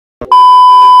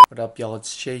What up, y'all?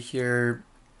 It's Jay here,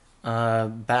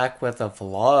 back with a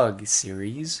vlog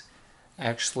series.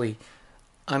 Actually,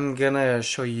 I'm gonna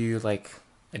show you like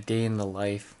a day in the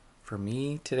life for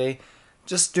me today,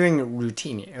 just doing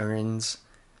routine errands.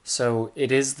 So it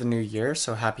is the new year,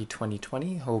 so happy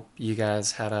 2020. Hope you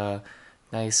guys had a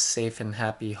nice, safe, and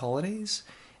happy holidays,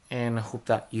 and hope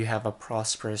that you have a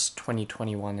prosperous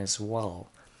 2021 as well.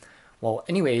 Well,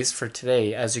 anyways, for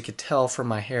today, as you could tell from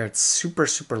my hair, it's super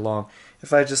long.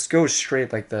 If I just go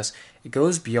straight like this, it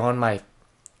goes beyond my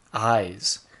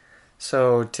eyes.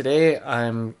 So today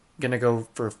I'm gonna go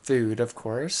for food, of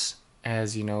course.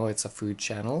 As you know, it's a food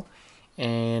channel.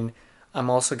 And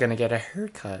I'm also gonna get a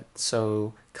haircut.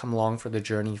 So come along for the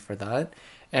journey for that.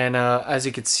 And as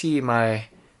you can see, my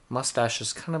mustache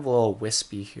is kind of a little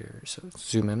wispy here. So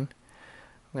zoom in.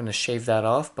 I'm gonna shave that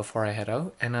off before I head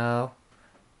out. And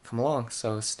come along,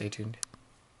 so stay tuned.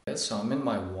 So I'm in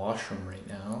my washroom right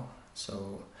now.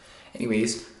 So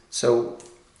anyways, so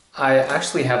I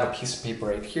actually have a piece of paper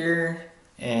right here,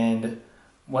 and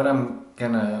what I'm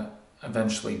gonna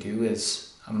eventually do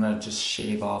is I'm gonna just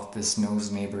shave off this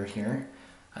nose neighbor here.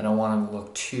 I don't want to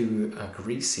look too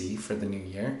greasy for the new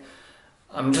year.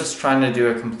 I'm just trying to do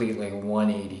a complete like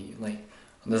 180, like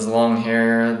this long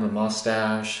hair, the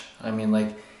mustache. I mean,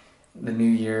 like the new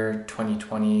year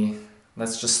 2020.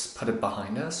 Let's just put it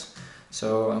behind us.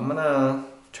 So I'm gonna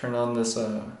turn on this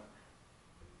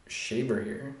shaver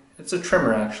here. It's a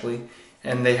trimmer actually,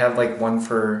 and they have like one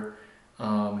for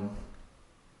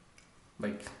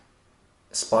like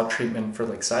spot treatment for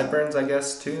like sideburns, I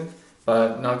guess, too,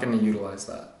 but not gonna utilize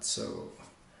that. So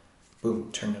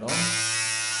boom, turn it on.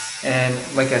 And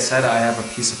like I said, I have a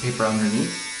piece of paper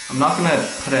underneath. I'm not gonna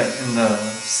put it in the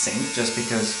sink just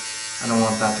because I don't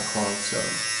want that to clog. So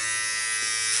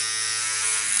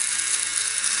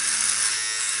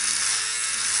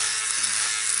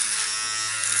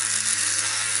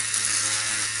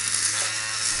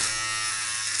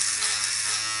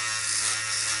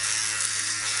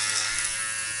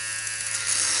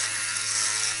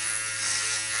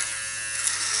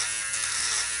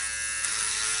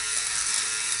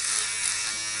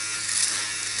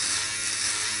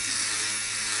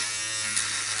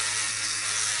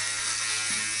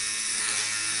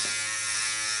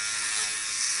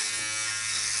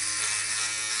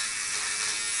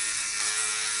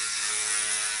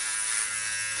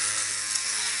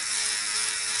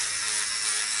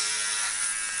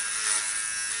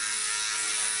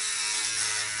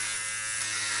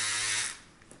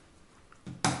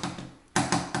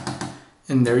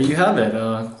and there you have it,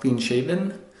 clean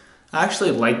shaven. I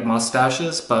actually like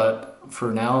mustaches, but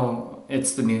for now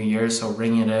it's the new year, so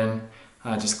ring it in.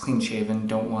 Just clean shaven,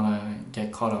 don't want to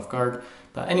get caught off guard.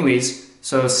 But anyways,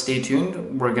 so stay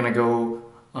tuned. We're gonna go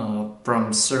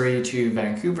from Surrey to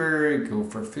Vancouver, go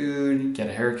for food, get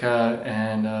a haircut,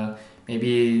 and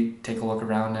maybe take a look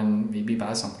around and maybe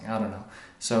buy something. I don't know.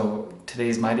 So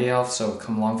today's my day off, so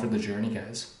come along for the journey,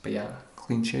 guys. But yeah,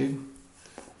 clean shave.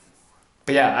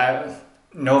 But yeah,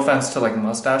 no offense to like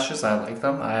mustaches, I like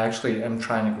them. I actually am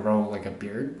trying to grow like a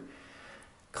beard.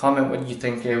 Comment what you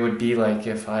think it would be like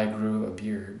if I grew a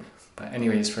beard. But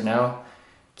anyways, for now,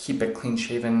 keep it clean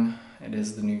shaven. It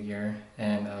is the new year,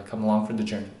 and come along for the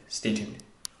journey. Stay tuned.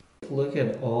 Look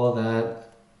at all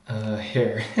that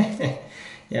hair.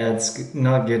 Yeah, it's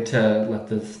not good to let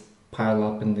this pile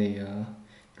up in the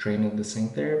drain of the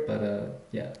sink there, but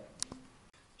yeah.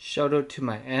 Shout out to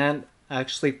my aunt.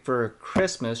 Actually, for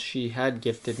Christmas, she had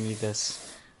gifted me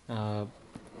this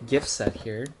gift set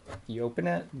here. You open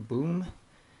it, boom.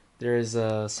 There's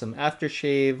some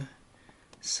aftershave,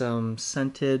 some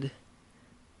scented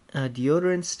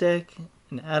deodorant stick,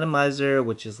 an atomizer,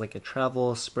 which is like a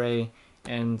travel spray,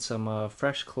 and some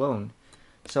fresh cologne.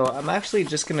 So I'm actually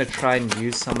just gonna try and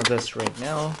use some of this right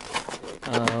now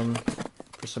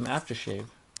for some aftershave.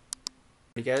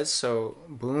 Hey guys, so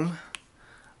boom.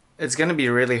 It's gonna be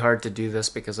really hard to do this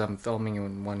because I'm filming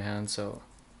in one hand, so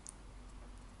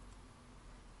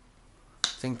I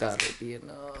think that'll be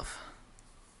enough.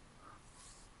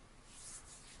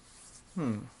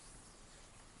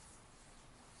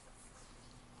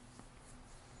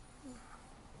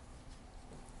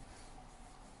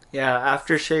 Yeah,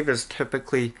 aftershave is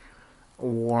typically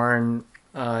worn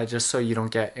just so you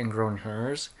don't get ingrown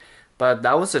hairs, but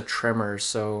that was a trimmer,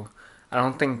 so I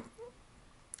don't think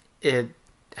it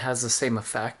has the same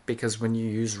effect, because when you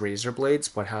use razor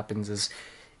blades, what happens is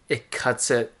it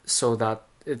cuts it so that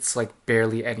it's like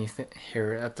barely anything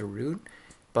hair at the root.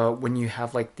 But when you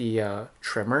have like the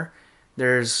trimmer,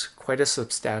 there's quite a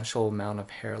substantial amount of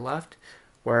hair left,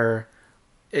 where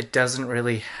it doesn't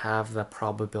really have the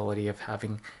probability of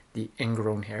having the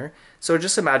ingrown hair. So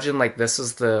just imagine like this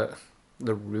is the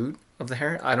root of the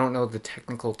hair. I don't know the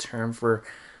technical term for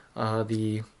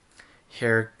the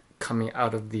hair coming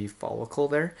out of the follicle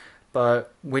there,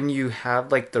 but when you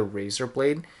have like the razor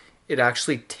blade, it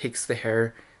actually takes the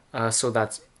hair, so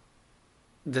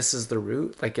this is the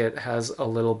root. Like it has a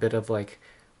little bit of like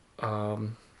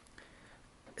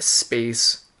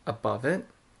space above it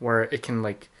where it can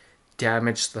like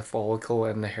damage the follicle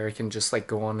and the hair can just like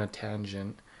go on a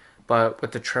tangent. But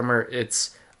with the trimmer,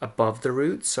 it's above the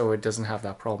root, so it doesn't have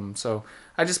that problem. So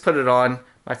I just put it on.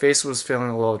 My face was feeling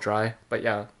a little dry, but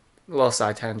yeah, a little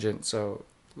side tangent, so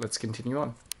let's continue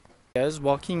on. Guys,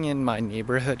 walking in my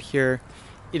neighborhood here,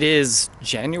 it is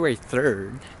January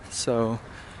 3rd, so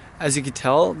as you can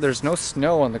tell, there's no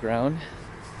snow on the ground,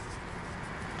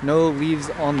 no leaves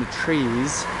on the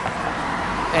trees,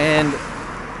 and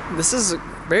this is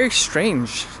very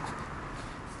strange.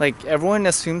 Like, everyone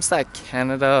assumes that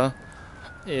Canada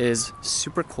is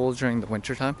super cold during the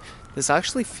wintertime. This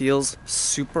actually feels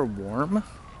super warm.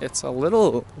 It's a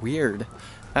little weird,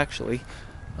 actually.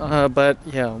 But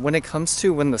yeah, when it comes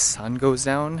to when the sun goes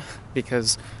down,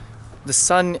 because the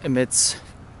sun emits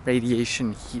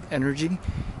radiation heat energy,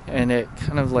 and it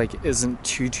kind of like isn't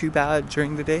too bad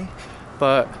during the day,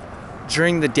 but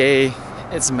during the day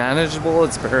it's manageable,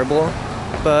 it's bearable.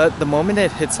 But the moment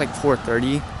it hits like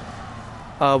 4:30,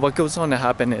 what goes on to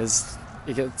happen is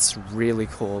it gets really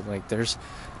cold. Like there's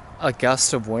a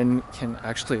gust of wind can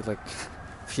actually like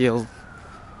feel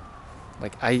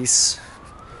like ice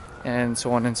and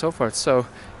so on and so forth. So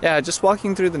yeah, just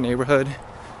walking through the neighborhood,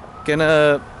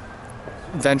 gonna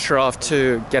venture off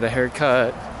to get a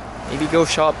haircut, maybe go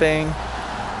shopping,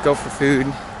 go for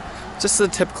food. Just a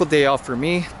typical day off for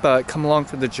me, but come along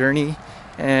for the journey.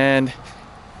 And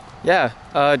yeah,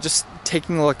 just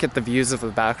taking a look at the views of the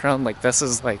background. Like this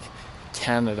is like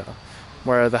Canada,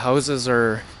 where the houses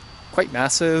are quite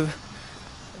massive.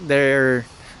 They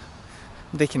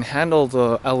can handle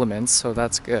the elements, so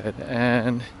that's good.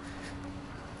 And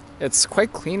it's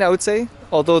quite clean, I would say,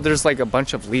 although there's like a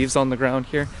bunch of leaves on the ground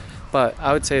here, but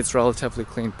I would say it's relatively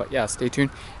clean. But yeah, stay tuned.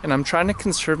 And I'm trying to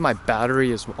conserve my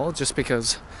battery as well, just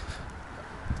because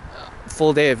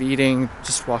full day of eating,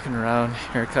 just walking around,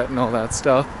 haircut and all that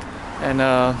stuff. And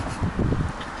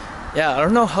yeah, I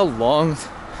don't know how long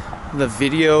the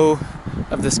video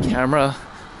of this camera,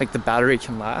 like the battery,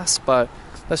 can last, but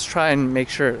let's try and make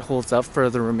sure it holds up for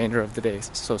the remainder of the day,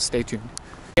 so stay tuned.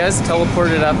 You guys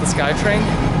teleported at the SkyTrain.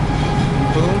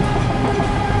 Boom.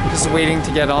 Just waiting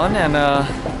to get on and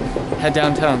head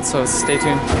downtown, so stay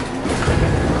tuned.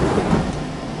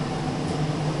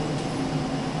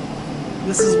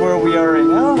 This is where we are right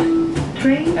now,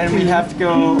 and we have to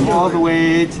go all the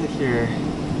way to here.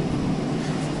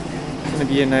 It's gonna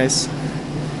be a nice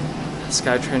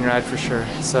SkyTrain ride for sure,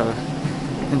 so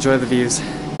enjoy the views.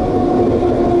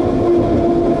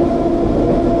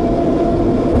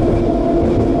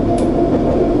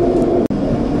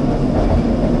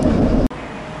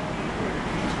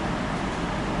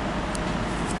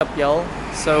 Up, y'all.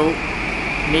 So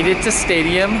made it to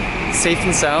stadium safe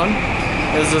and sound.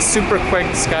 It was a super quick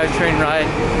SkyTrain ride,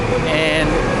 and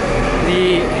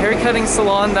the haircutting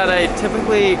salon that I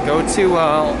typically go to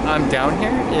while I'm down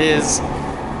here is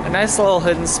a nice little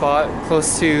hidden spot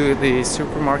close to the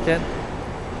supermarket.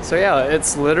 So yeah,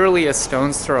 it's literally a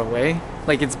stone's throw away.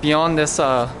 Like it's beyond this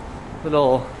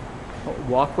little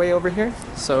walkway over here.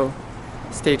 So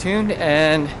stay tuned.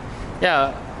 And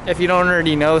yeah, if you don't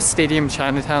already know, Stadium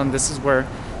Chinatown, this is where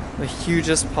the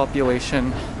hugest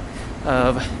population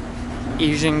of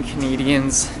Asian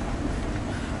Canadians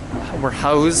were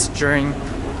housed during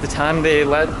the time they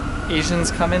let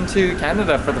Asians come into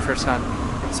Canada for the first time.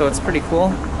 So it's pretty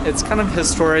cool. It's kind of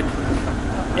historic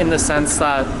in the sense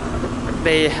that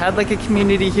they had like a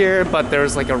community here, but there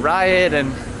was like a riot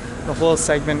and the whole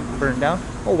segment burned down.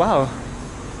 Oh wow,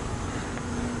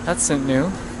 that's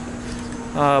new.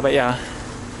 But yeah,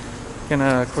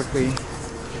 gonna quickly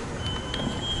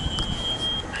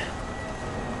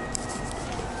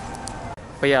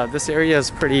But yeah, this area is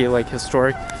pretty like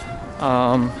historic.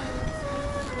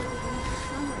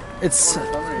 It's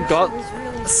got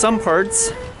some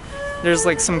parts. There's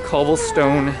like some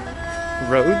cobblestone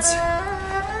roads,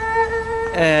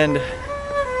 and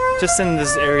just in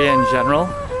this area in general,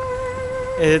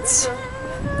 it's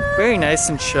very nice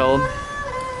and chilled.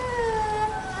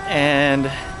 And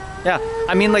yeah,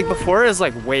 I mean, like before it was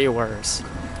like way worse.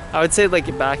 I would say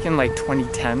like back in like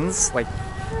 2010s, like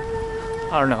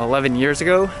I don't know, 11 years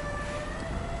ago,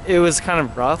 it was kind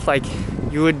of rough. Like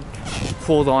you would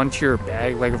hold on to your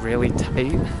bag like really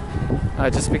tight,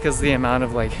 just because the amount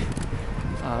of like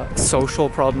social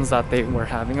problems that they were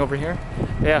having over here.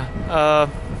 Yeah,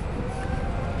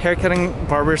 haircutting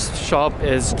barber shop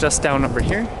is just down over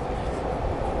here.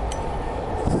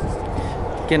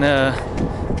 Gonna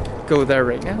go there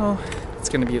right now. It's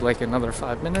gonna be like another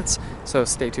 5 minutes, so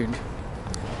stay tuned.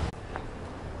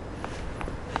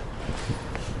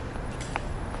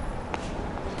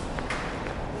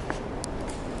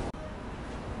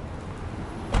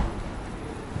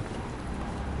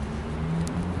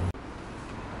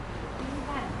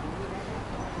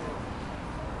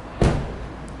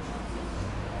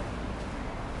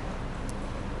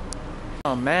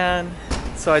 Oh man,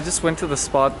 so I just went to the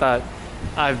spot that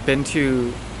I've been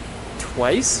to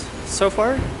twice so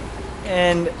far,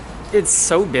 and it's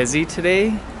so busy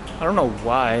today. I don't know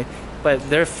why, but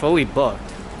they're fully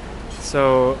booked.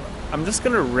 So I'm just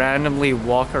gonna randomly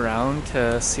walk around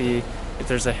to see if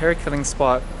there's a haircutting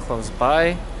spot close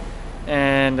by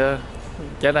and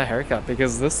get a haircut,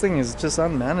 because this thing is just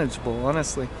unmanageable,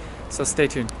 honestly. So stay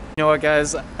tuned. You know what,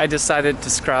 guys? I decided to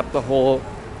scrap the whole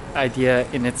idea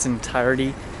in its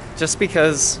entirety just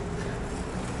because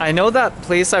I know that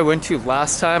place I went to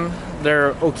last time,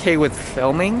 they're okay with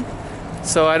filming,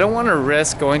 so I don't want to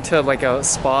risk going to like a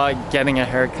spa, getting a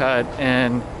haircut,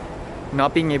 and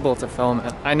not being able to film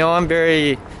it. I know I'm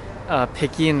very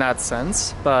picky in that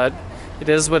sense, but it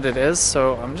is what it is.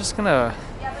 So I'm just gonna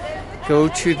go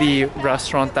to the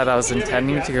restaurant that I was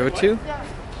intending to go to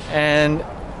and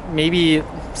maybe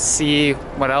see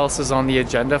what else is on the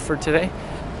agenda for today.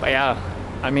 But yeah,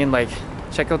 I mean, like,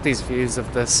 check out these views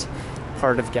of this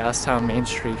part of Gastown Main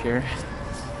Street here.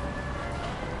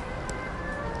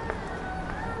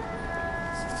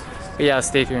 But yeah,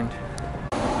 stay tuned.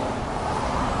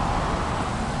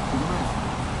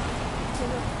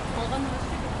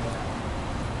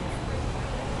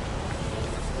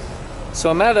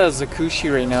 So I'm at a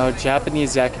Zakkushi right now,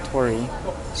 Japanese Yakatori.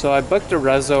 So I booked a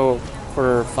rezo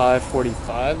for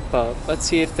 5:45, but let's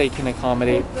see if they can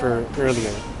accommodate for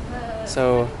earlier.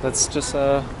 So let's just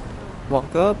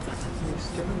walk up.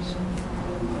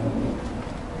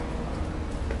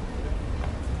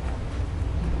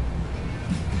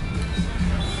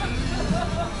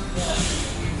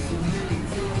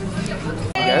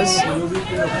 Hey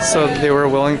guys, so they were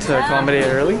willing to accommodate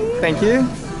early. Thank you.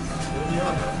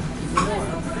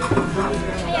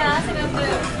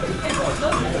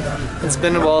 It's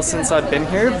been a while since I've been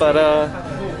here, but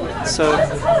so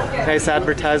nice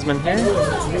advertisement here.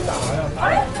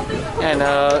 And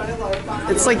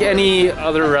it's like any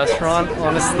other restaurant,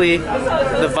 honestly.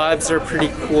 The vibes are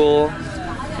pretty cool.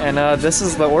 And this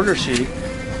is the order sheet.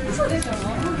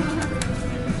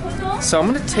 So I'm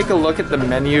gonna take a look at the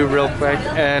menu real quick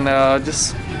and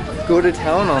just go to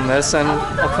town on this, and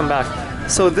I'll come back.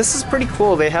 So this is pretty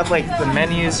cool. They have like the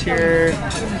menus here,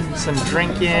 some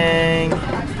drinking,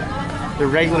 the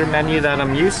regular menu that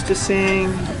I'm used to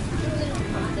seeing.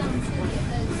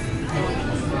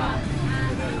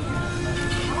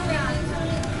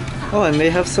 Oh, and they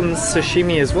have some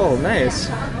sashimi as well. Nice.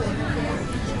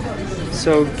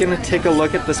 So gonna take a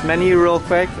look at this menu real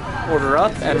quick, order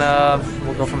up, and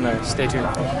we'll go from there. Stay tuned.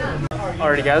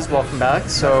 Alrighty guys, welcome back.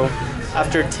 So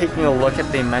after taking a look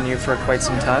at the menu for quite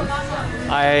some time,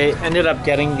 I ended up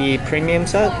getting the premium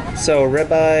set. So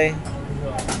ribeye,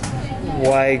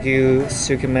 Wagyu,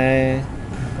 Sukame,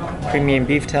 premium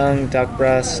beef tongue, duck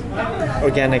breast,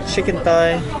 organic chicken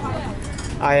thigh.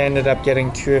 I ended up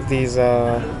getting 2 of these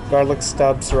garlic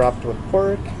stubs wrapped with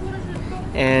pork,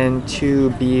 and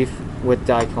 2 beef with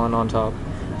daikon on top.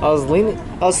 I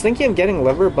was thinking of getting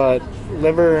liver, but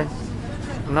liver,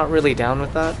 I'm not really down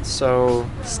with that, so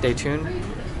stay tuned.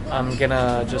 I'm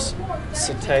gonna just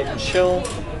sit tight and chill.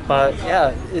 But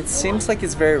yeah, it seems like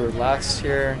it's very relaxed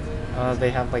here.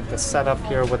 They have like the setup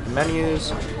here with the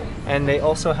menus, and they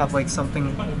also have like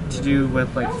something to do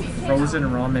with like frozen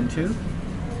ramen too.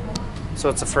 So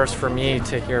it's a first for me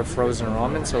to hear frozen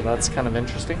ramen, so that's kind of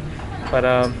interesting. But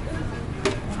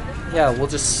yeah, we'll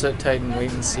just sit tight and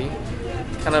wait and see.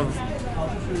 Kind of,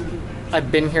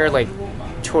 I've been here like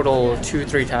total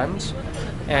 2-3 times,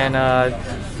 and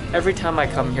every time I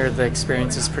come here the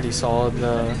experience is pretty solid.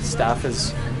 The staff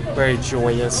is very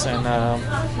joyous, and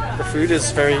the food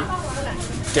is very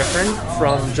different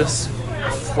from just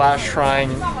flash frying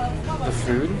the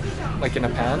food like in a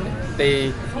pan.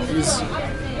 They use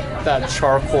that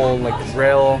charcoal like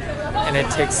grill, and it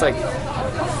takes like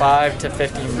 5 to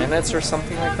 15 minutes or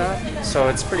something like that, so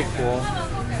it's pretty cool,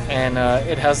 and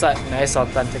it has that nice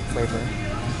authentic flavor.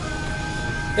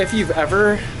 If you've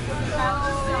ever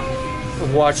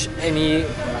watched any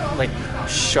like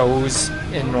shows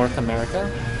in North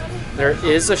America, there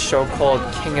is a show called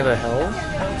King of the Hill.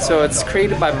 So it's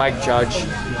created by Mike Judge.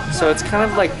 So it's kind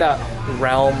of like that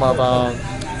realm of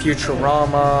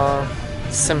Futurama,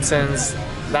 Simpsons,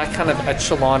 that kind of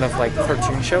echelon of like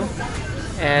cartoon show.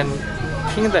 And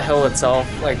King of the Hill itself,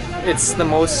 like, it's the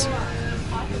most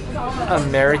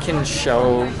American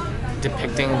show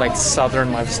depicting like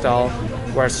Southern lifestyle,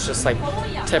 where it's just like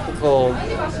typical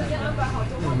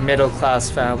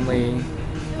middle-class family,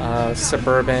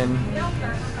 suburban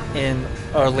in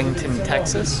Arlington,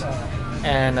 Texas.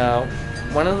 And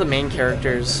one of the main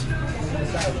characters,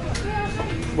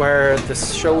 where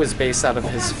this show is based out of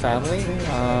his family,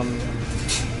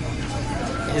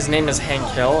 his name is Hank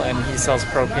Hill, and he sells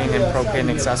propane and propane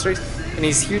accessories. And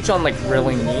he's huge on like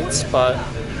grilling meats, but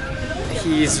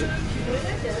he's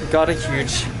got a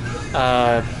huge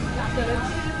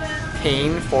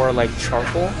pain for like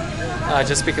charcoal,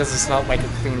 just because it's not like a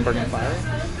clean burning fire.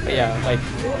 But yeah, like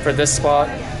for this spot,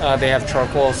 they have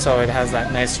charcoal, so it has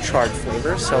that nice charred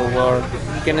flavor. So we're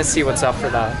gonna see what's up for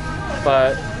that.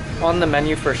 But on the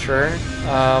menu for sure,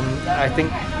 I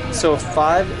think so.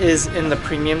 5 is in the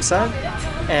premium set,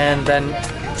 and then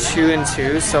 2 and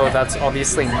 2. So that's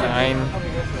obviously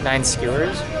nine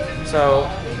skewers. So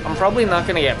I'm probably not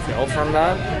gonna get filled from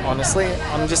that. Honestly,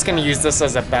 I'm just gonna use this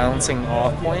as a balancing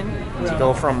off point to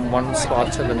go from one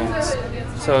spot to the next.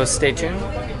 So stay tuned.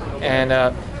 And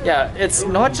yeah, it's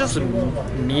not just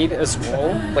meat as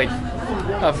well, like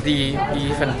of the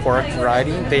beef and pork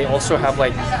variety. They also have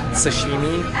like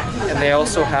sashimi, and they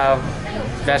also have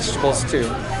vegetables too.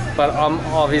 But I'm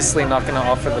obviously not going to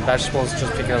offer the vegetables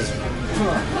just because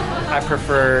I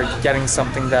prefer getting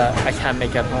something that I can't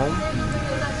make at home.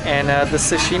 And the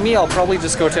sashimi, I'll probably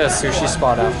just go to a sushi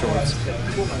spot afterwards.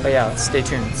 But yeah, stay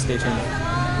tuned, stay tuned.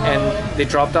 And they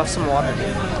dropped off some water.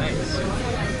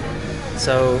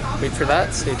 So wait for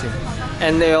that, stay tuned.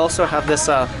 And they also have this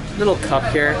little cup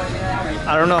here.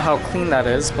 I don't know how clean that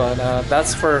is, but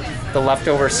that's for the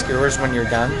leftover skewers when you're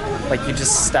done. Like, you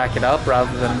just stack it up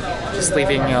rather than just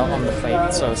leaving it on the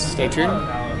plate. So stay tuned.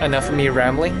 Enough of me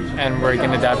rambling, and we're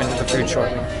gonna dive into the food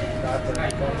shortly.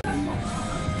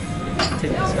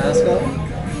 Take this mask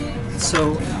off.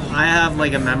 So I have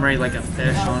like a memory like a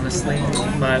fish, honestly,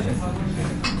 but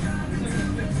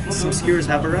some skewers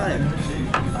have arrived.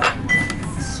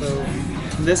 So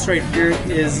this right here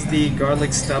is the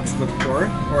garlic stubs with pork,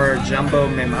 or jumbo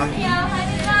memaki.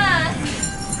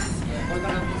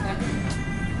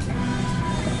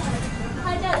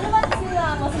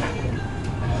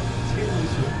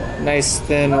 Nice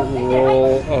thin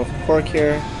roll of pork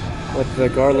here with the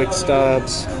garlic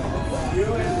stubs.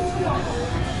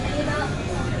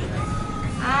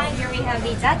 Here we have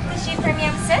the Zakkushi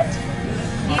Premium Set.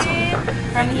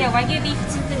 From here, Wagyu beef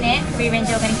tsukunen, free range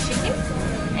organic chicken,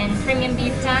 and premium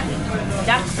beef tongue,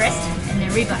 duck breast, and the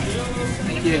ribeye.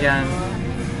 Thank you again.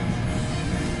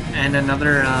 And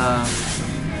another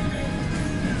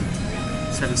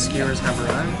set of skewers have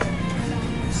arrived.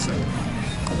 So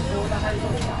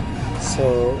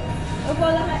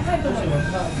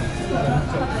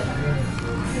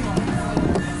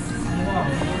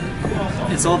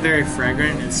it's all very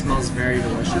fragrant. It smells very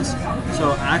delicious.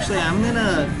 So actually, I'm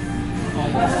gonna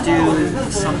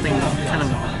do something kind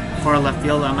of far left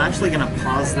field. I'm actually gonna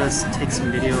pause this, take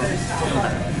some video.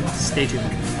 Stay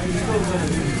tuned.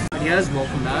 Hey guys,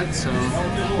 welcome back. So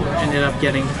ended up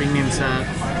getting premium set,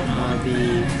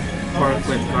 the pork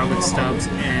with garlic stubs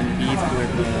and beef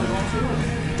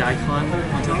with daikon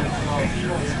on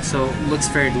top. So looks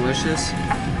very delicious.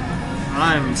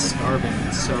 I'm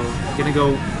starving, so I'm gonna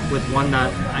go with one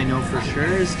that I know for sure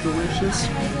is delicious.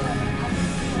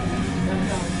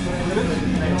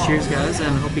 Cheers guys,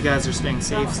 and hope you guys are staying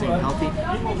safe, staying healthy.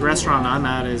 The restaurant I'm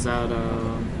at is at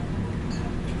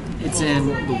it's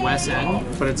in the West End,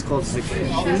 but it's called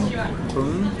Zakkushi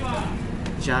On,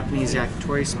 Japanese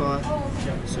Yakatori spot.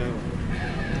 So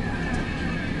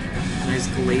nice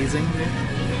glazing.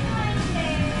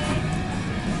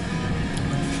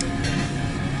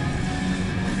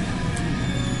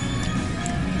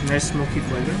 Nice smoky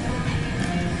flavor.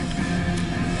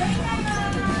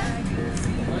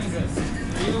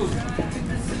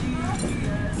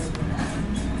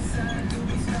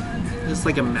 Just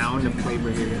like a mound of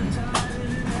flavor here, guys.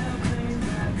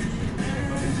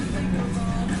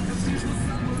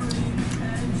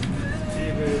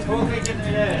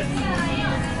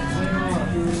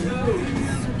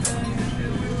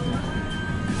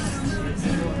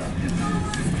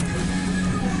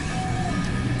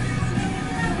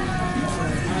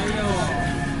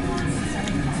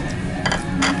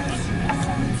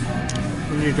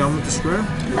 When you're done with the square,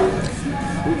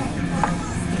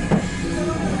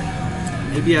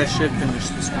 maybe I should finish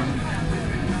this one.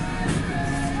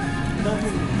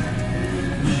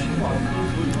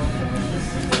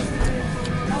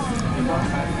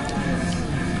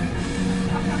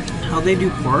 How they do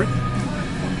pork,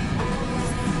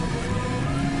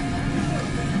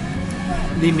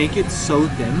 they make it so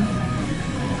thin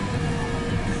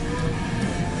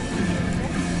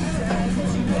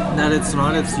that it's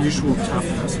not its usual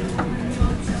toughness.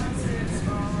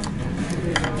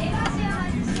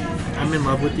 I'm in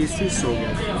love with these two, so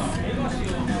good.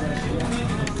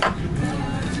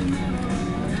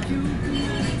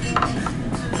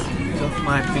 Got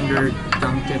my finger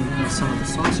dunked in some of the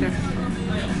sauce here.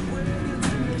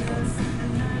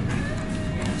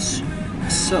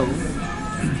 So,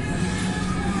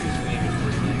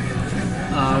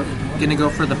 gonna go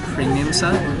for the premium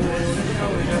set.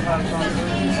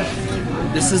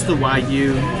 This is the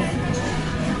Wagyu.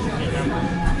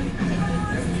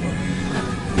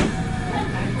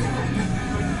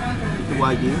 The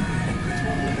Wagyu.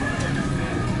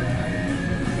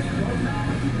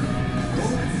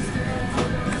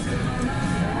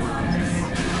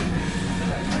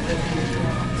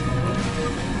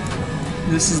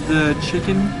 This is the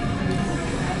chicken.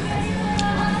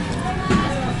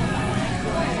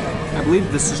 I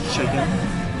believe this is chicken.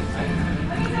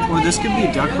 Or this could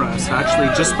be duck breast,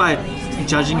 actually, just by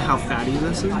judging how fatty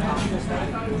this is.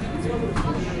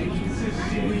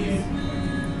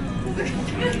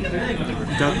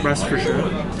 Duck breast for sure.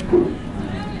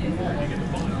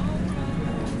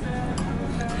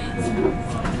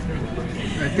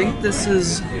 I think this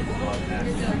is...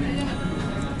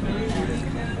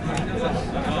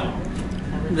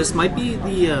 This might be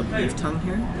the beef tongue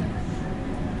here.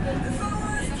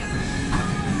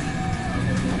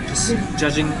 Just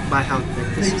judging by how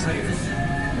thick this is.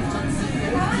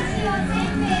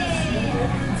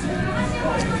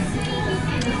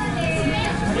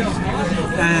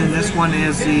 And this one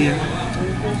is the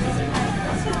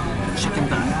chicken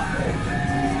thigh.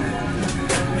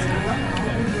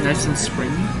 Nice and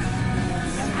springy.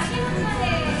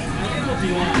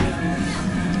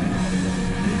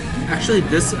 Actually,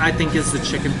 this I think is the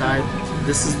chicken thigh.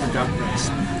 This is the duck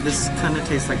breast. This kind of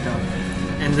tastes like duck.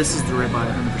 And this is the ribeye,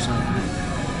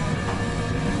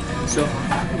 100%. So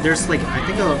there's like, I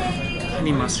think a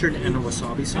honey mustard and a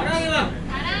wasabi sauce.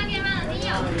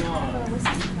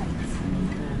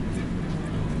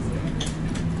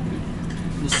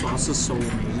 The sauce is so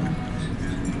amazing.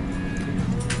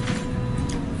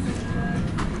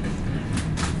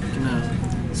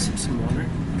 Gonna sip some water.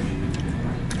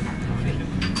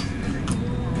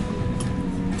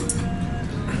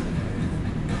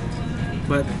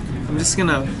 But I'm just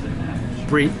gonna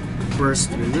burst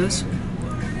through this,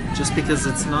 just because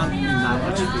it's not that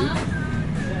much food.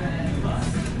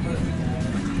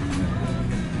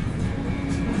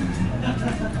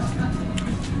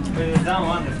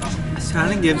 This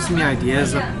kind of gives me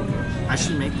ideas that I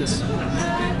should make this.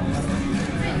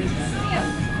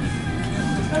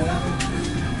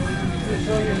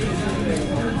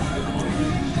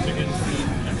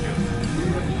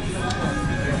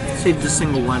 Save the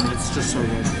single one, it's just so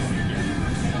good.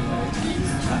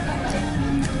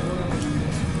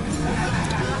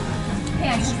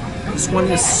 This one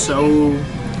is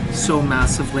so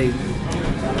massively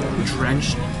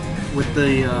drenched with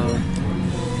the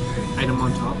item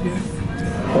on top here.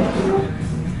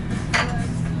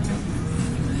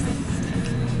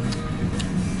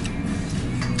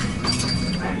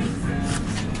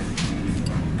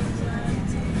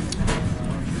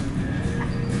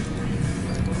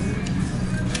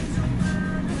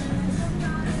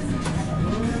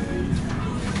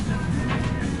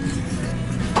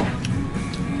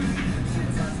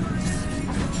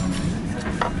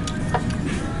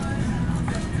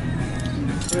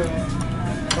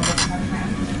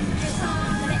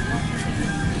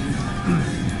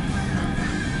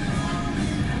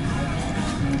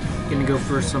 Gonna go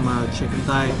for some chicken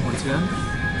thigh once again.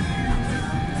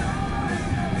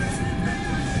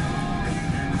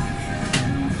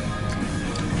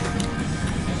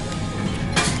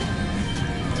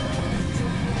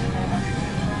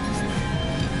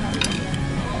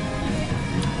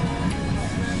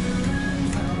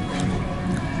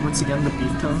 Once again, the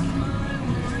beef tongue.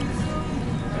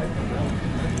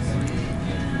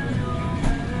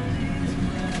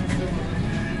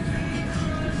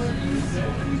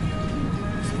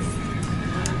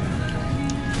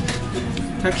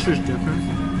 Texture's different.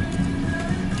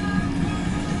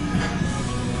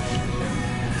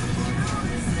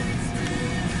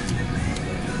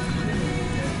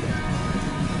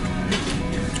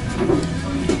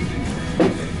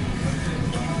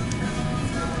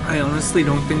 I honestly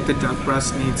don't think the duck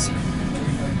breast needs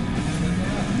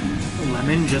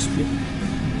lemon, just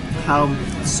how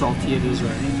salty it is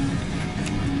already.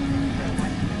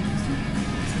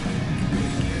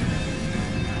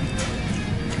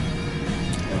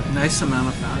 Nice amount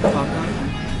of fat about that.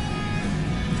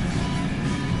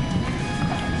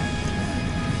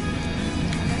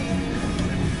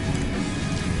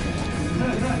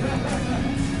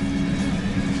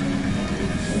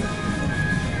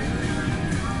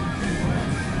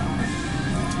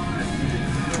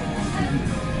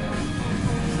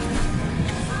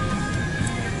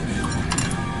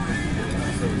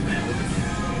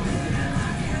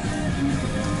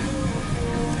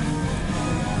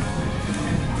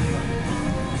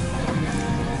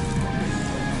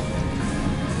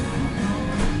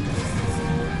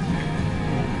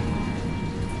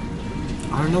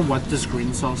 I don't know what this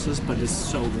green sauce is, but it's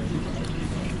so good.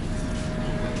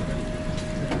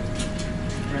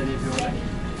 Ready to order?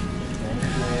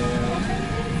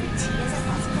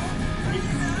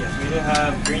 Yes, we do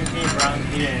have green tea, brown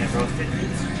tea, and roasted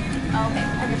meats. Oh, okay.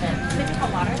 Understood. Maybe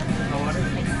hot water? Hot water?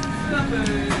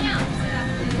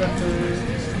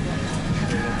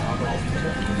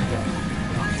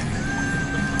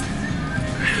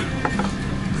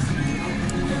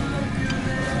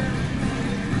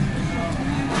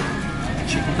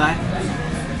 Chicken thigh.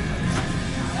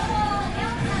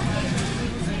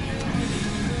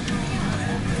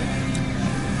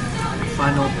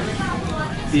 Final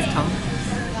beef tongue.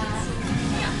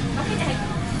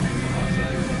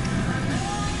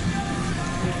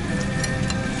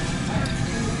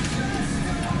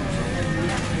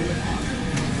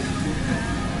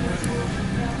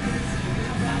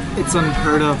 It's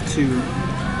unheard of to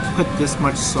put this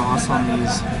much sauce on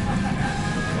these.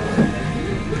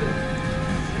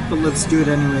 But let's do it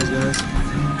anyways, guys.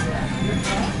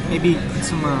 Maybe put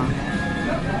some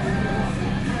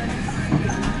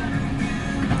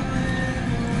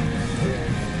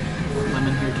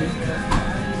lemon here too.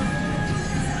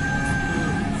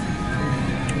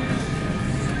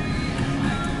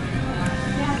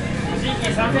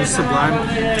 Very sublime.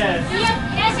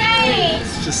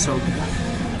 It's just so good.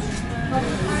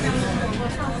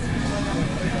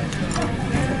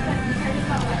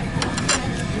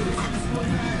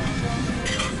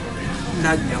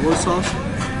 That yellow sauce,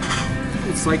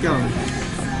 it's like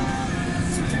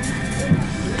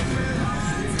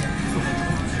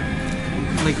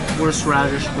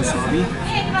horseradish wasabi.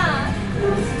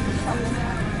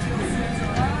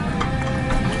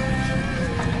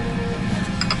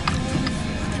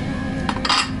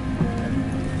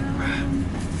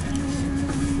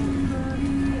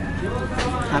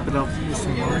 Tap it up with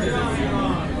some water.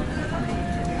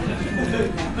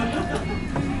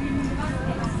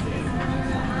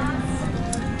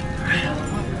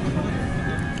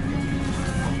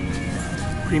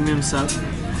 Premium set,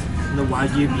 the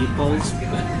Wagyu meatballs,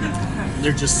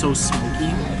 they're just so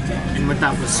smoky, and with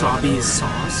that wasabi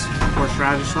sauce,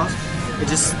 horseradish sauce, it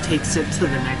just takes it to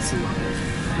the next level.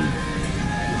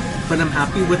 But I'm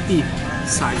happy with the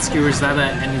side skewers that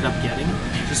I ended up getting,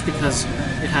 just because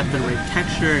it had the right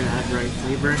texture, it had the right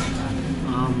flavor.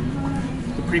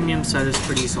 The premium set is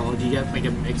pretty solid. You get like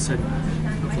a mix of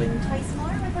like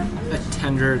a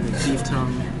tender beef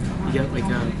tongue, you get like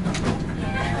a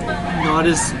not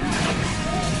as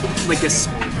like a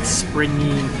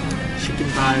springy chicken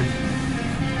thigh.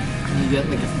 And you get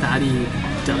like a fatty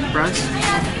duck breast.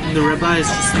 And the ribeye is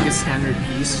just like a standard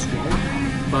piece as well.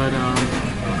 But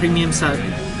premium set,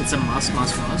 it's a must.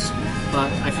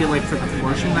 But I feel like for the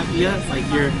portion that you get, like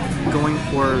you're going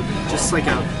for just like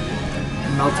a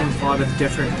melting pot of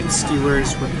different like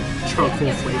skewers with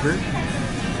charcoal flavor.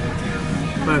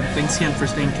 But thanks again for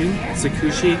staying tuned.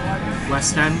 Zakkushi,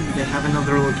 West End, they have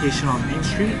another location on Main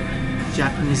Street.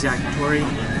 Japanese Yakatori,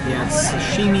 they have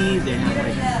sashimi, they have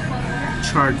like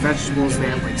charred vegetables, they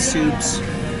have like soups.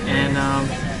 And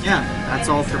yeah, that's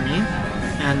all for me.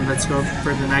 And let's go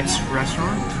for the next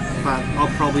restaurant. But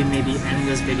I'll probably maybe end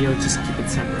this video, just keep it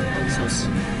separate. So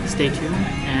stay tuned.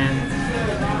 And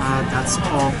that's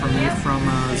all from me from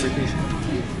Zakkushi.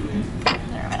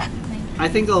 I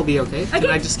think I'll be okay.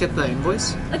 Can I just get the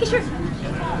invoice? Okay, sure.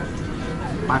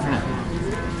 Bye for now.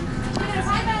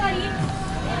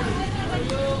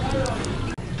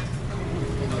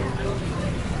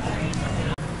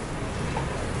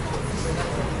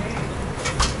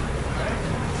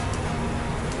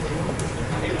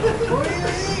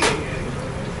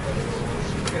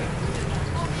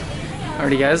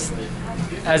 Alrighty guys,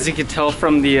 as you can tell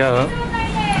from the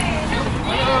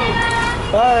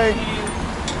Bye!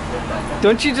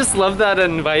 Don't you just love that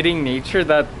inviting nature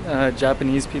that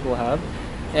Japanese people have?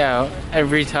 Yeah,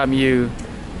 every time you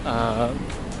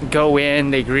go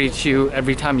in, they greet you.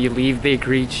 Every time you leave, they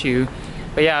greet you.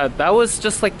 But yeah, that was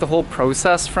just like the whole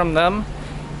process from them.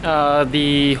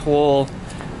 The whole,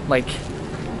 like,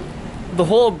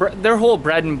 their whole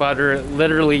bread and butter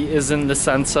literally is in the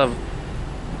sense of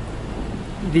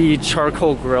the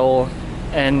charcoal grill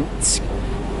and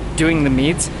doing the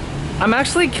meats. I'm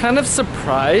actually kind of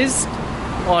surprised,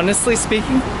 honestly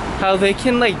speaking, how they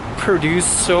can like produce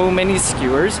so many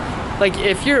skewers. Like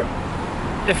if you're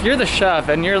the chef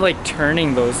and you're like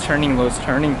turning those,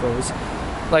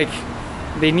 like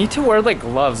they need to wear like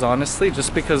gloves, honestly,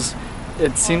 just because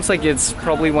it seems like it's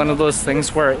probably one of those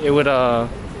things where it would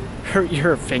hurt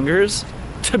your fingers,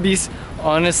 to be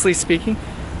honestly speaking.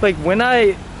 Like when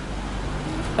I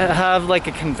have like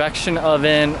a convection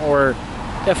oven, or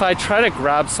if I try to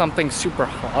grab something super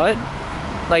hot,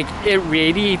 like it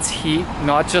radiates heat,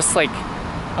 not just like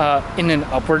in an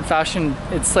upward fashion.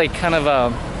 It's like kind of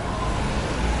a,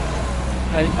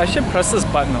 I should press this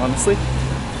button, honestly.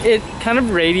 It kind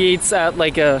of radiates at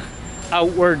like a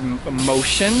outward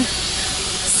motion.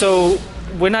 So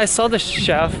when I saw the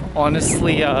chef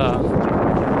honestly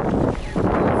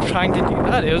trying to do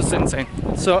that, it was insane.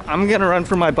 So I'm gonna run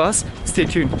for my bus. Stay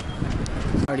tuned.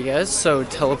 Alrighty guys, so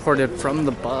teleported from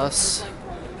the bus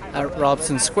at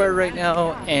Robson Square right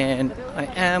now, and I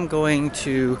am going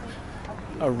to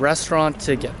a restaurant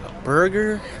to get a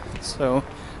burger. So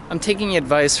I'm taking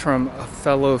advice from a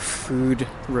fellow food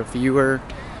reviewer,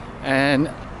 and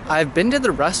I've been to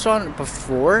the restaurant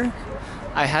before.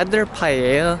 I had their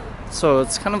paella, so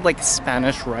it's kind of like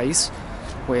Spanish rice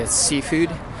with seafood,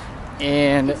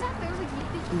 and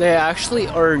they actually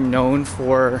are known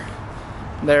for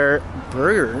their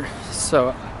burger,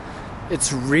 so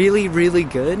it's really, really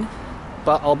good.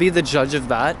 But I'll be the judge of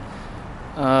that.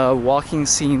 Walking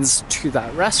scenes to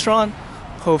that restaurant,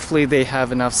 hopefully they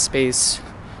have enough space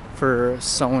for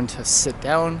someone to sit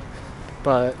down,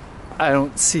 but I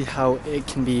don't see how it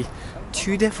can be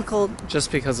too difficult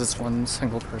just because it's one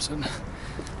single person.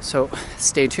 So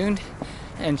stay tuned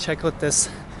and check out this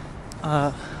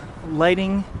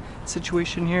lighting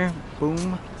situation here.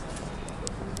 Boom.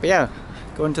 But yeah,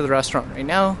 going to the restaurant right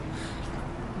now.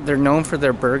 They're known for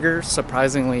their burger,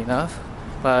 surprisingly enough,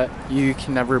 but you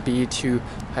can never be too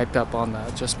hyped up on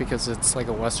that just because it's like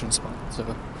a Western spot.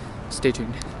 So stay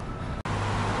tuned.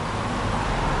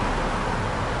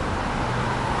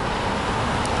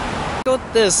 Check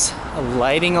out this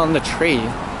lighting on the tree.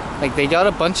 Like they got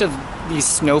a bunch of these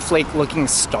snowflake looking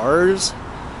stars,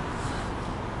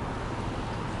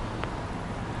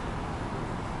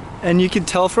 and you can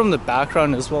tell from the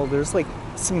background as well, there's like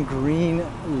some green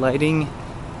lighting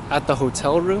at the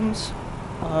hotel rooms.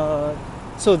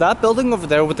 So that building over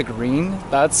there with the green,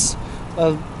 that's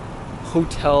a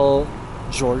Hotel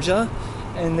Georgia,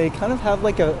 and they kind of have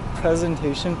like a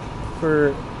presentation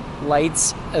for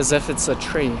lights as if it's a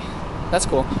tree. That's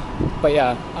cool. But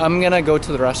yeah, I'm gonna go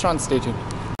to the restaurant. Stay tuned.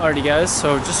 Alrighty guys,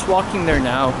 so just walking there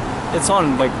now. It's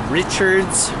on like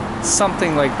Richards,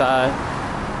 something like that.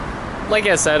 Like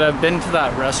I said, I've been to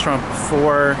that restaurant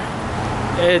before.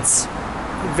 It's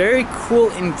very cool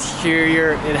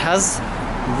interior. It has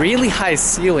really high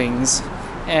ceilings,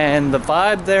 and the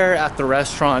vibe there at the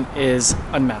restaurant is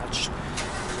unmatched.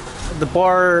 The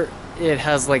bar, it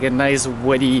has like a nice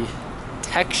woody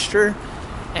texture,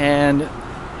 and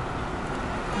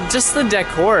just the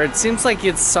decor, it seems like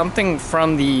it's something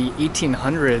from the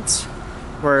 1800s,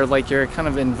 where like you're kind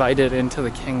of invited into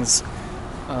the king's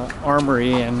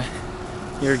armory, and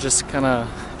you're just kind of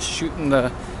shooting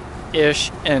the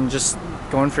ish and just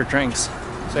going for drinks.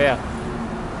 So yeah,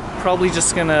 probably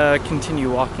just gonna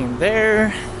continue walking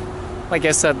there. Like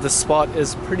I said, the spot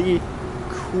is pretty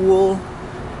cool,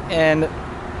 and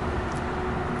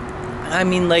I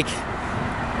mean, like,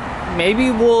 maybe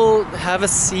we'll have a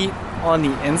seat on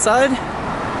the inside.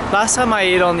 Last time I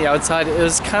ate on the outside, it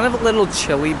was kind of a little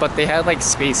chilly, but they had like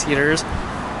space heaters.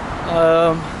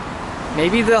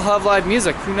 Maybe they'll have live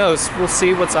music, who knows, we'll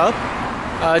see what's up.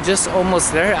 Just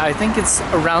almost there. I think it's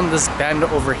around this bend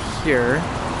over here.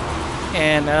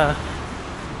 And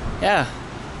yeah,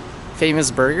 famous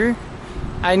burger.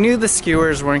 I knew the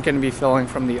skewers weren't going to be filling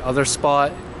from the other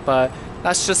spot, but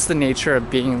that's just the nature of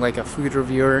being like a food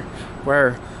reviewer,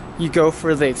 where you go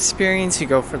for the experience, you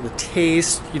go for the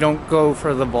taste, you don't go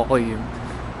for the volume.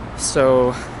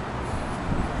 So,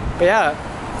 but yeah,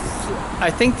 I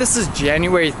think this is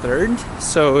January 3rd,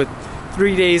 so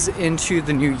 3 days into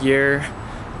the new year.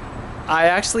 I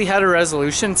actually had a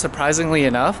resolution, surprisingly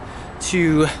enough,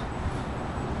 to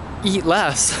eat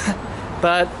less,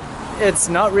 but it's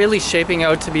not really shaping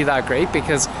out to be that great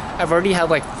because I've already had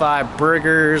like 5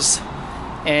 burgers,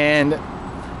 and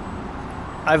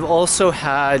I've also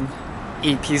had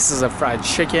 8 pieces of fried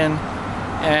chicken,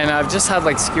 and I've just had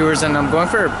like skewers, and I'm going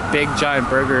for a big giant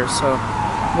burger. So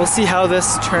we'll see how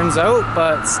this turns out,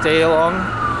 but stay along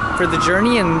for the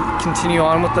journey and continue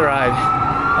on with the ride.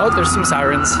 Oh, there's some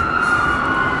sirens.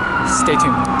 Stay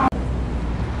tuned.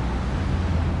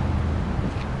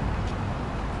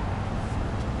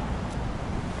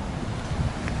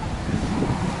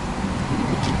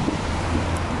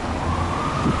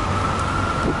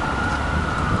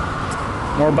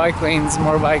 More bike lanes,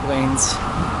 more bike lanes.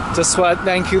 Just what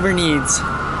Vancouver needs.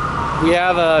 We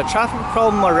have a traffic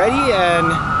problem already,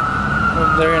 and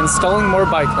they're installing more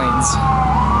bike lanes.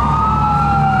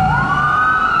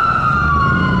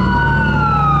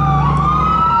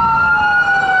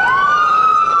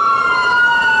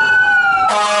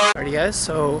 Alrighty guys,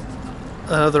 so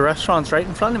the restaurant's right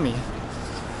in front of me.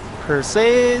 Per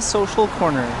se Social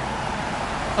Corner.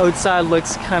 Outside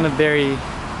looks kind of very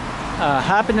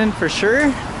happening for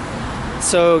sure.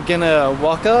 So gonna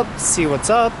walk up, see what's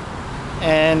up,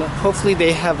 and hopefully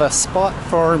they have a spot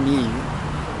for me.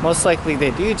 Most likely they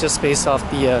do, just based off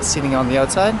the seating on the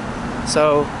outside.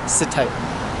 So sit tight.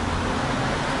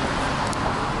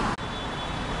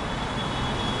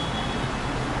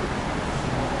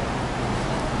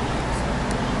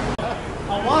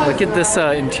 Look at this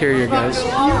interior, guys.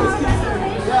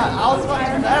 Yeah, I was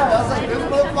fucking mad. I was like, this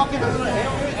motherfucker doesn't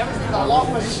help me ever since I lost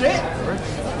my shit.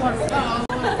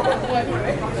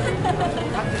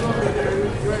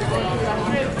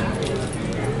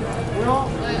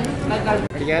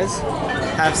 Alright guys,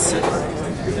 have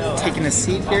taken a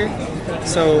seat here.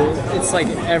 So it's like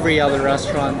every other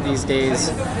restaurant these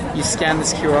days. You scan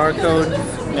this QR code,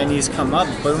 menus come up,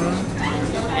 boom.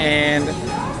 And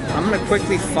I'm gonna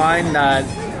quickly find that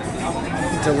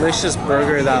delicious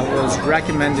burger that was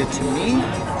recommended to me,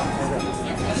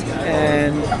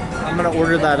 and I'm gonna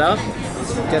order that up,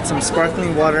 get some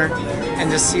sparkling water, and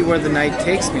just see where the night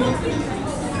takes me.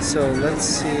 So let's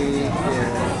see here.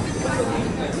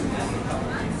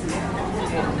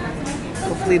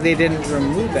 Hopefully they didn't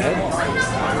remove it.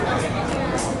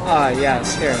 Ah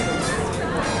yes, here.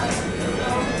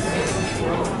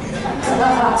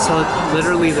 So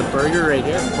literally the burger right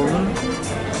here, boom.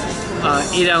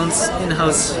 8-ounce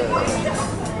in-house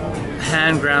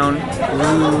hand-ground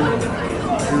blue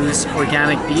goose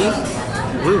organic beef.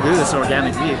 Blue goose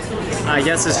organic beef. I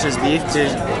guess it's just beef to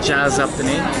jazz up the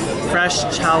name. Fresh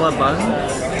challah bun,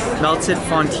 melted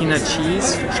fontina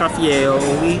cheese, truffle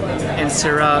aioli, and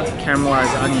Syrah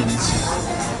caramelized onions.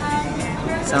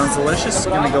 Sounds delicious.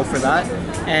 Gonna go for that.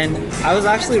 And I was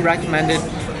actually recommended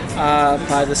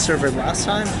by the server last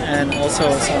time, and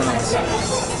also someone else.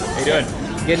 How you doing?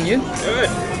 Getting you? Good.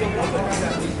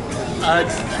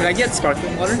 Can I get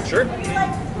sparkling water? Sure.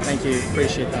 Thank you.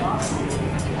 Appreciate that.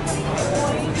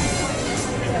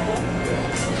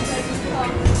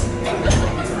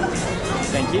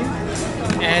 Thank you.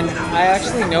 And I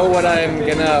actually know what I'm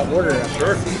gonna order.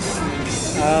 Sure.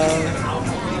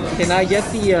 Can I get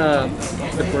the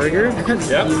burger?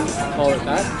 Yeah. You call it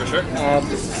that? For sure.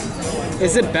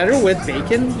 Is it better with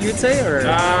bacon, you'd say, or?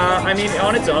 I mean,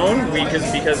 on its own, because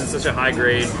it's such a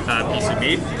high-grade piece of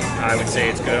meat, I would say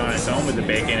it's good on its own. With the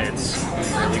bacon, it's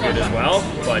really good as well.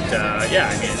 But yeah,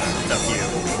 I mean, it's up to you.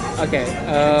 Okay.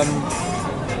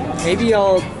 Maybe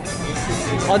I'll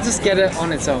just get it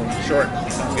on its own. Sure.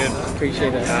 Sounds good.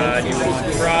 Appreciate it. Do you want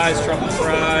fries, truffle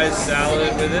fries,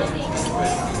 salad with it?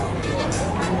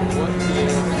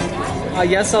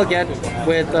 Yes, I'll get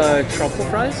with truffle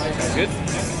fries. Sounds good.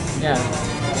 Yeah.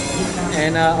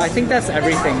 And I think that's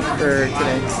everything for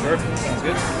today. Sure. Sounds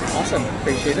good. Awesome.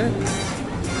 Appreciate it.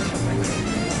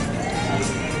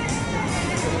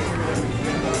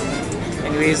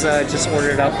 Anyways, just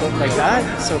ordered up like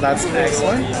that, so that's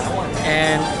excellent.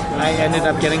 And I ended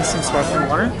up getting some sparkling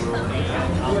water.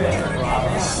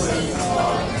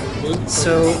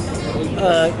 So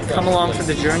come along for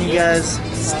the journey, guys.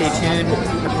 Stay tuned.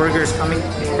 The burger is coming.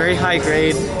 Very high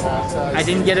grade. I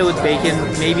didn't get it with bacon.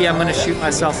 Maybe I'm gonna shoot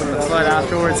myself in the foot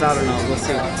afterwards. I don't know. We'll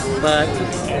see. But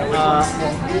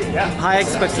high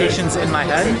expectations in my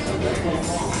head.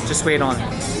 Just wait on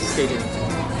it. Stay tuned.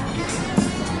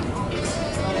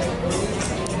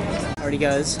 Alrighty,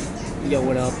 guys. Yo,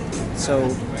 what up? So,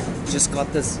 just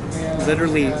got this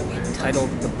literally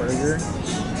titled The Burger.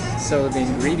 So the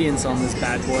ingredients on this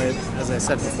bad boy, as I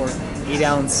said before,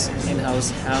 8-ounce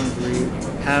in-house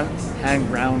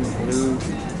hand-ground blue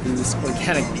goose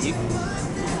organic beef.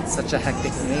 Such a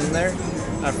hectic name there.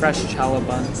 A fresh challah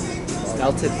bun,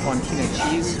 melted fontina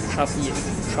cheese, truffle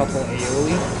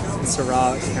aioli, and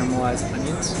Syrah caramelized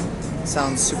onions.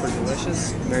 Sounds super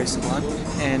delicious, very sublime.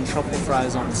 And truffle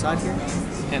fries on the side here,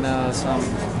 and some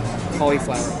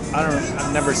cauliflower.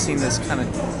 I've never seen this kind of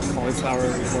cauliflower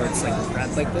where it's like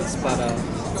red like this, but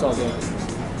it's all good.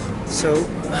 So,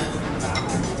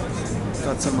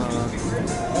 got some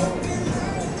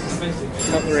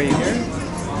cutlery here.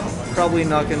 Probably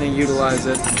not going to utilize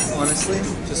it, honestly.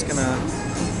 Just gonna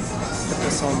put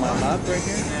this on my lap right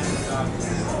here.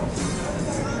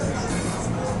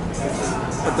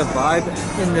 But the vibe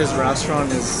in this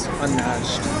restaurant is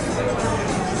unmatched.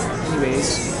 Anyways,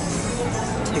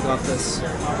 take off this.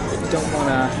 Don't want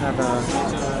to have a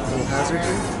little hazard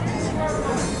here.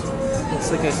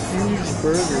 It's like a huge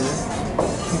burger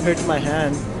compared to my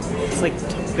hand. It's like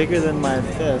bigger than my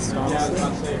fist, honestly.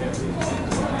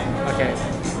 Okay.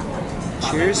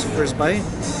 Cheers, first bite.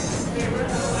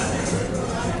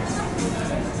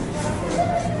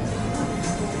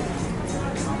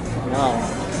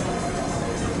 Wow.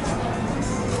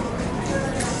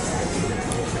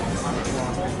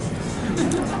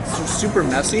 It's super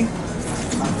messy,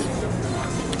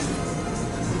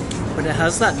 but it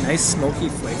has that nice smoky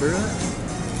flavor to it.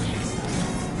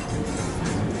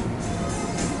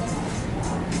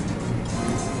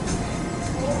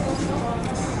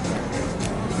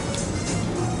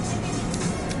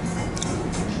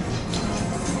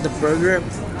 The burger,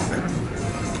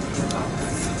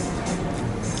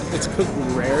 it's cooked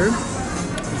rare.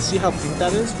 You see how pink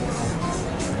that is?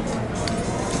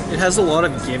 It has a lot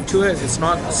of give to it. It's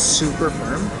not super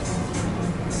firm.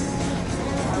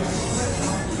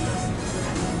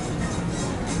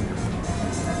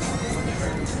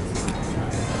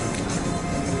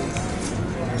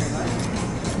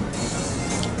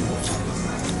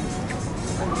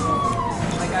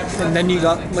 And then you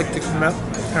got like the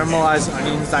caramelized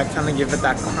onions that kind of give it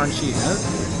that crunchy hit.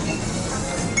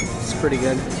 It's pretty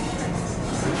good.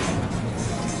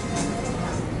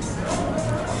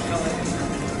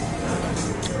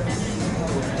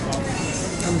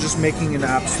 I'm just making an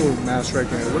absolute mess right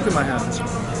there. Look at my hands.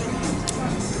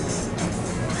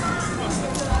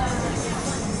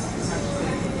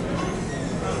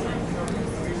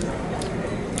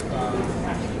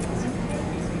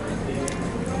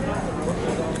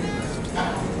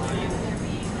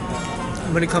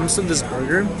 When it comes to this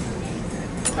burger,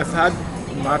 I've had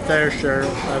my fair share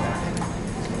of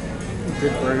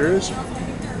good burgers,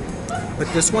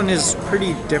 but this one is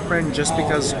pretty different just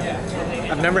because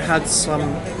I've never had some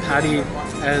patty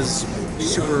as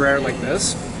super rare like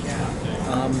this.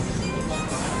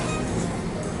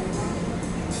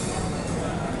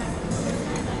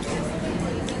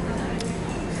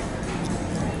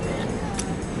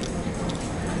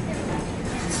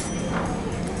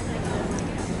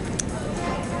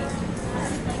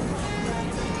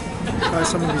 Try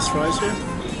some of these fries here.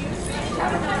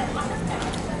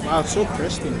 Wow, it's so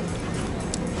crispy.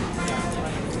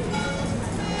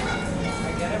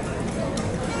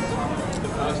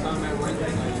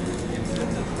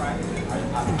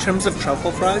 In terms of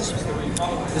truffle fries,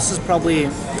 this is probably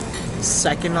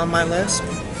second on my list.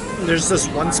 There's this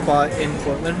one spot in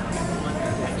Portland.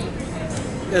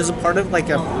 As a part of like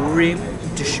a brewery,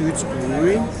 Deschutes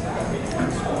Brewery.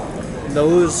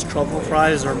 Those truffle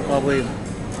fries are probably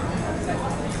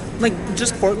like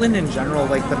just Portland in general.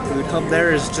 Like the food hub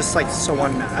there is just like so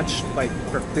unmatched. Like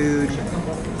for food,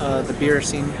 the beer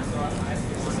scene.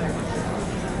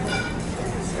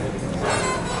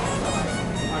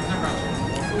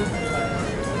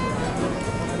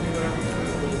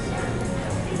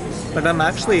 But I'm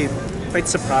actually quite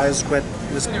surprised with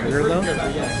this burger though.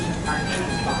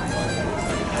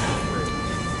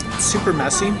 It's super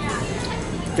messy.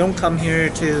 Don't come here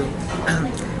to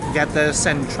get this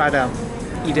and try to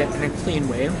eat it in a clean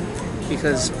way,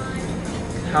 because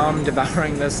how I'm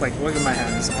devouring this, like look at my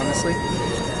hands, honestly.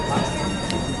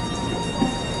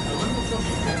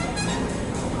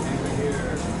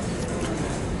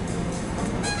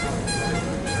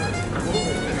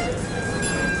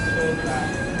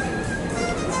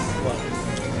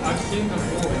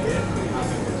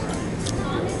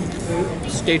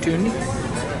 Stay tuned.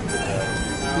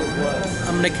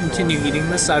 I'm going to continue eating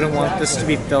this. I don't want this to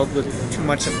be filled with too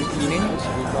much of the eating.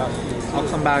 I'll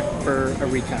come back for a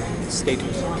recap. Stay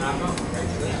tuned.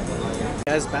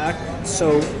 Guys, back.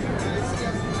 So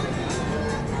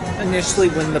initially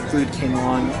when the food came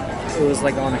on, it was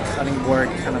like on a cutting board,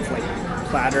 kind of like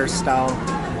platter style.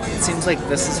 It seems like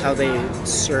this is how they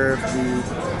serve the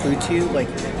food to you, like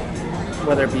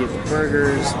whether it be the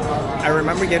burgers. I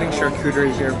remember getting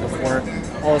charcuterie here before,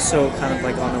 also kind of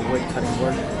like on a wood cutting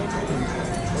board.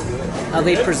 How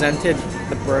they presented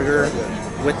the burger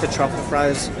with the truffle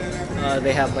fries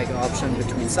They have like an option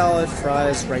between salad,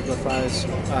 fries, regular fries,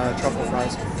 truffle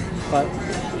fries, but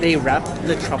they wrapped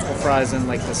the truffle fries in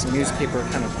like this newspaper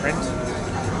kind of print.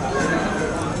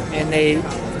 And they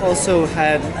also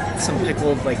had some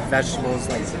pickled like vegetables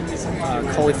like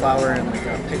cauliflower and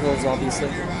like pickles obviously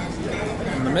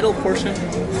in the middle portion.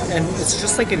 And it's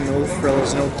just like a no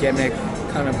frills, no gimmick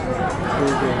kind of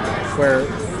burger where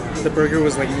the burger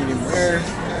was like medium rare.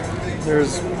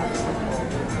 There's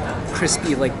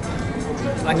crispy like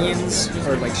onions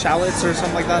or like shallots or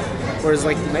something like that, whereas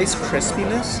like nice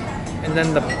crispiness. And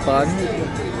then the bun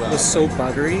was so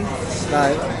buttery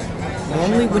that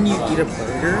normally when you eat a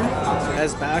burger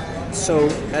so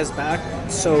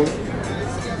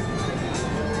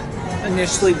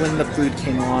initially when the food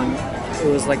came on,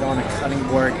 it was like on a cutting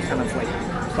board, kind of like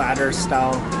platter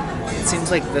style. It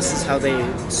seems like this is how they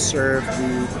serve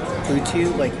the food to you,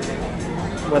 like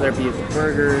whether it be the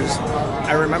burgers.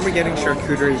 I remember getting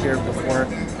charcuterie here before,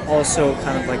 also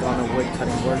kind of like on a wood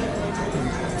cutting board.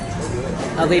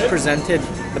 How they presented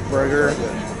the burger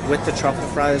with the truffle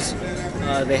fries.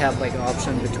 They have like an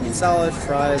option between salad,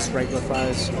 fries, regular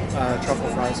fries, truffle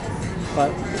fries, but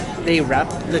they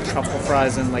wrapped the truffle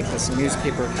fries in like this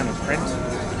newspaper kind of print.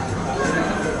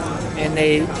 And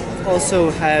they also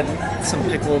had some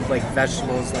pickled like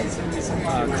vegetables like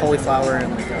cauliflower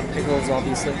and like pickles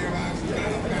obviously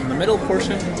in the middle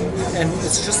portion. And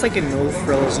it's just like a no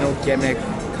frills, no gimmick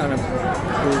kind of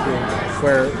burger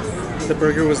where the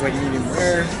burger was like medium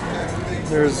rare.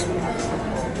 There's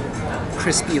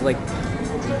crispy like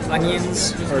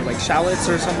onions or like shallots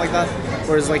or something like that,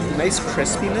 whereas like nice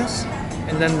crispiness.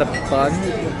 And then the bun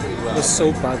was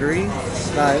so buttery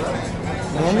that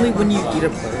normally when you eat a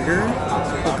burger,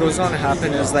 what goes on to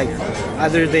happen is like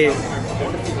either they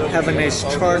have a nice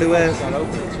char to it,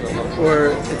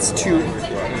 or it's too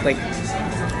like,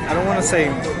 I don't want to say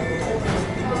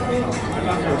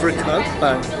overcooked,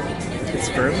 but it's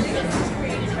firm.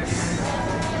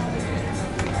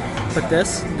 But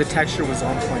this, the texture was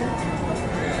on point.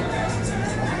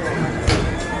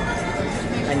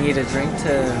 I need a drink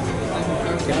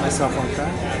to get myself on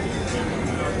track.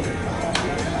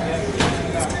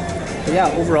 But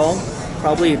yeah, overall,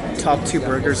 probably top 2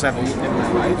 burgers I've eaten in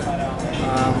my life.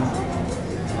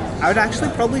 I would actually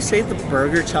probably say the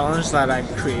burger challenge that I've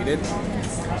created,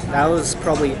 that was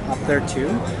probably up there too.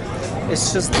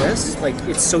 It's just this, like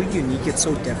it's so unique, it's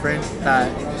so different that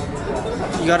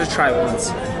you gotta try it once.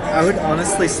 I would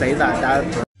honestly say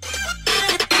that